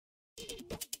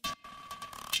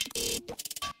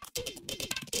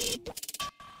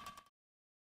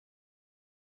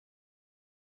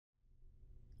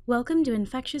Welcome to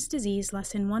Infectious Disease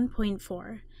Lesson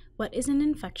 1.4, What is an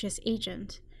Infectious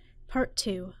Agent? Part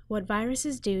 2, What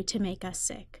Viruses Do to Make Us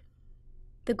Sick.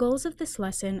 The goals of this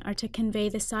lesson are to convey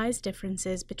the size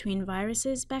differences between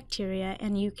viruses, bacteria,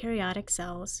 and eukaryotic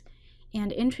cells,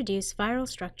 and introduce viral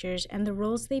structures and the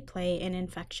roles they play in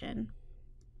infection.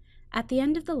 At the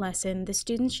end of the lesson, the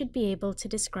students should be able to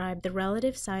describe the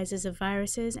relative sizes of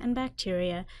viruses and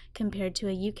bacteria compared to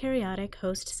a eukaryotic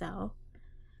host cell,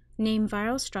 name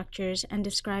viral structures and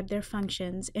describe their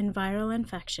functions in viral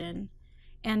infection,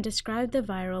 and describe the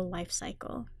viral life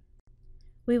cycle.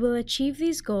 We will achieve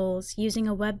these goals using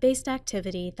a web-based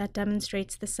activity that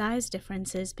demonstrates the size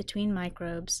differences between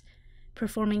microbes,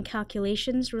 performing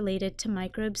calculations related to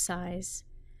microbe size,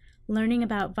 learning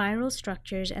about viral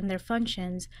structures and their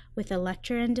functions with a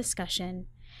lecture and discussion,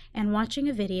 and watching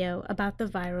a video about the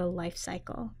viral life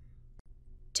cycle.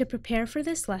 To prepare for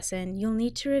this lesson, you'll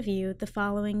need to review the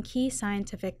following key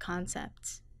scientific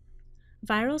concepts.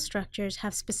 Viral structures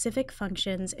have specific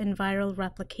functions in viral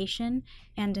replication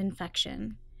and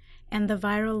infection, and the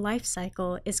viral life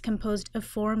cycle is composed of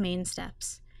 4 main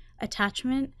steps: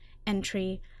 attachment,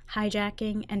 entry,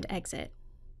 hijacking, and exit.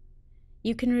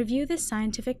 You can review this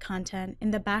scientific content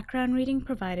in the background reading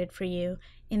provided for you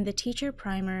in the teacher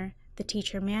primer, the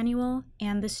teacher manual,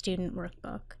 and the student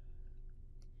workbook.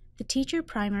 The teacher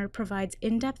primer provides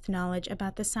in-depth knowledge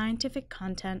about the scientific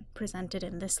content presented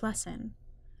in this lesson.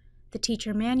 The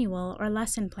teacher manual or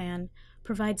lesson plan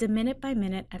provides a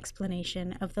minute-by-minute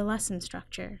explanation of the lesson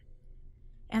structure.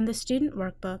 And the student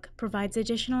workbook provides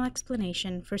additional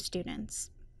explanation for students.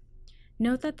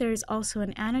 Note that there is also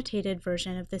an annotated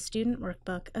version of the student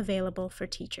workbook available for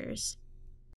teachers.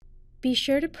 Be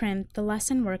sure to print the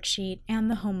lesson worksheet and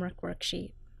the homework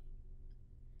worksheet.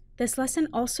 This lesson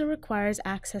also requires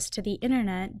access to the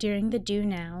internet during the Do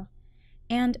Now,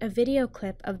 and a video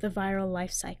clip of the viral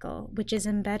life cycle, which is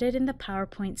embedded in the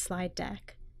PowerPoint slide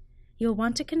deck. You'll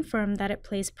want to confirm that it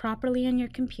plays properly on your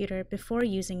computer before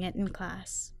using it in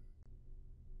class.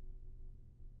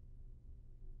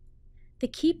 The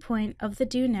key point of the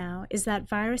Do Now is that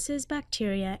viruses,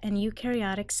 bacteria, and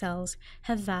eukaryotic cells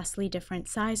have vastly different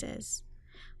sizes.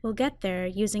 We'll get there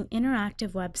using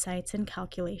interactive websites and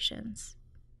calculations.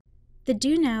 The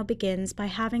Do Now begins by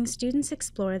having students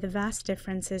explore the vast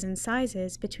differences in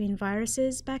sizes between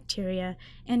viruses, bacteria,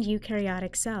 and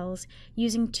eukaryotic cells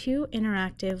using 2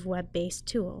 interactive web-based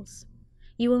tools.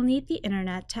 You will need the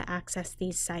internet to access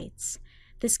these sites.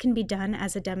 This can be done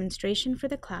as a demonstration for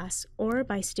the class or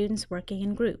by students working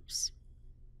in groups.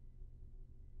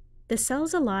 The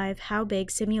Cells Alive How Big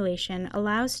simulation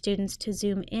allows students to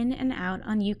zoom in and out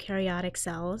on eukaryotic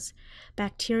cells,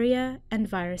 bacteria, and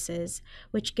viruses,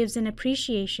 which gives an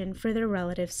appreciation for their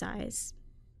relative size.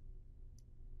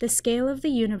 The Scale of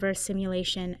the Universe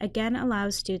simulation again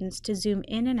allows students to zoom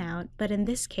in and out, but in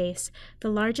this case, the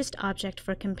largest object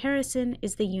for comparison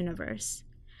is the universe.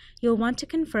 You'll want to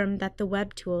confirm that the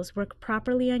web tools work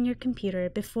properly on your computer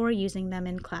before using them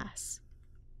in class.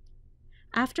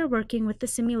 After working with the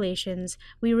simulations,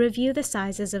 we review the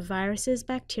sizes of viruses,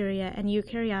 bacteria, and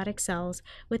eukaryotic cells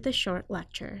with a short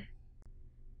lecture.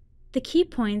 The key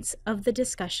points of the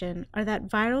discussion are that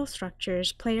viral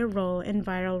structures play a role in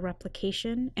viral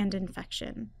replication and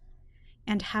infection,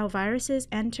 and how viruses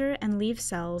enter and leave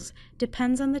cells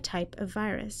depends on the type of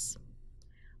virus.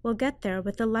 We'll get there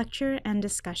with the lecture and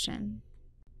discussion.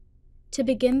 To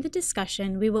begin the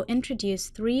discussion, we will introduce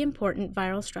 3 important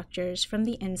viral structures from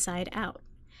the inside out.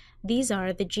 These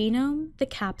are the genome, the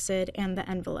capsid, and the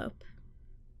envelope.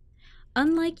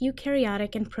 Unlike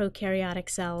eukaryotic and prokaryotic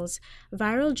cells,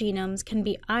 viral genomes can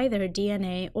be either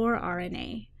DNA or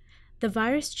RNA. The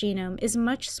virus genome is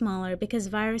much smaller because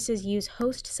viruses use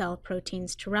host cell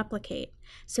proteins to replicate,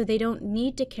 so they don't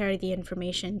need to carry the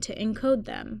information to encode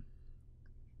them.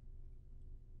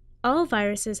 All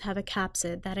viruses have a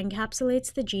capsid that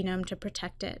encapsulates the genome to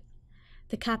protect it.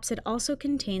 The capsid also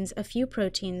contains a few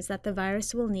proteins that the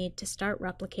virus will need to start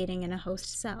replicating in a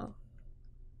host cell.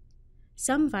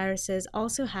 Some viruses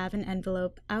also have an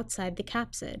envelope outside the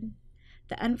capsid.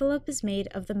 The envelope is made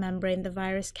of the membrane the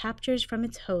virus captures from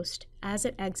its host as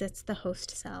it exits the host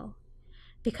cell.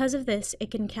 Because of this, it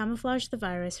can camouflage the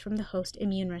virus from the host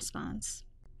immune response.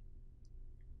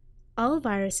 All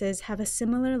viruses have a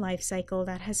similar life cycle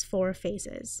that has 4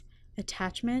 phases: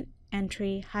 attachment,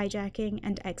 entry, hijacking,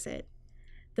 and exit.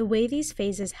 The way these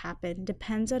phases happen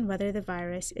depends on whether the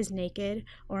virus is naked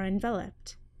or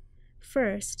enveloped.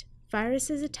 First,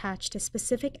 viruses attach to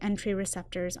specific entry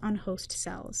receptors on host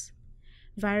cells.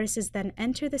 Viruses then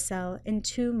enter the cell in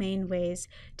 2 main ways,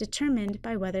 determined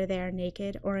by whether they are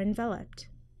naked or enveloped.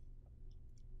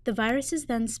 The viruses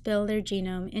then spill their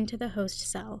genome into the host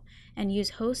cell and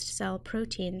use host cell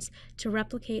proteins to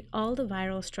replicate all the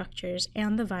viral structures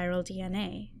and the viral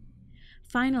DNA.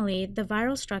 Finally, the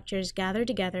viral structures gather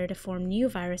together to form new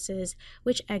viruses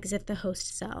which exit the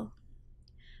host cell.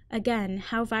 Again,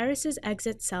 how viruses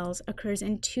exit cells occurs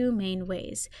in two main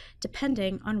ways,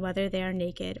 depending on whether they are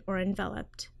naked or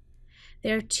enveloped.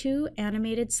 There are two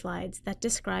animated slides that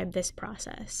describe this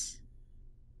process.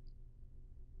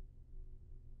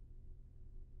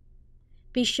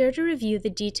 Be sure to review the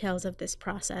details of this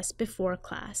process before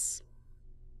class.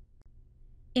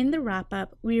 In the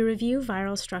wrap-up, we review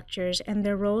viral structures and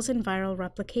their roles in viral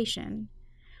replication.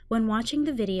 When watching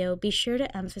the video, be sure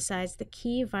to emphasize the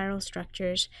key viral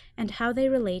structures and how they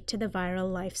relate to the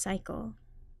viral life cycle.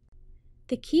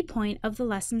 The key point of the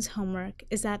lesson's homework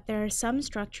is that there are some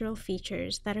structural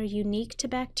features that are unique to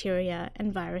bacteria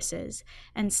and viruses,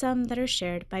 and some that are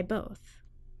shared by both.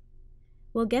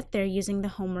 We'll get there using the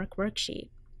homework worksheet.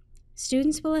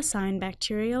 Students will assign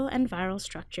bacterial and viral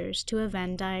structures to a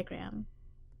Venn diagram.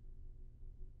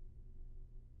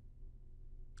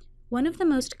 One of the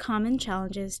most common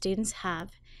challenges students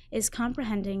have is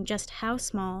comprehending just how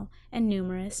small and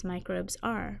numerous microbes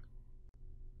are.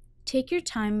 Take your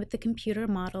time with the computer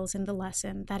models in the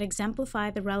lesson that exemplify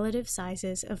the relative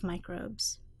sizes of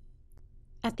microbes.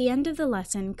 At the end of the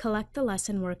lesson, collect the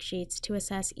lesson worksheets to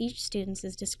assess each student's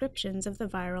descriptions of the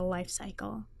viral life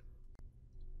cycle.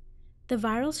 The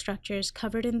viral structures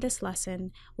covered in this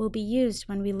lesson will be used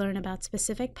when we learn about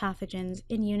specific pathogens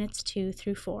in Units 2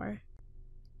 through 4.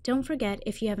 Don't forget,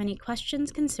 if you have any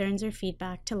questions, concerns, or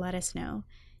feedback, to let us know.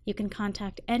 You can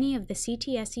contact any of the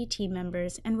CTSE team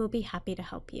members and we'll be happy to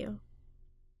help you.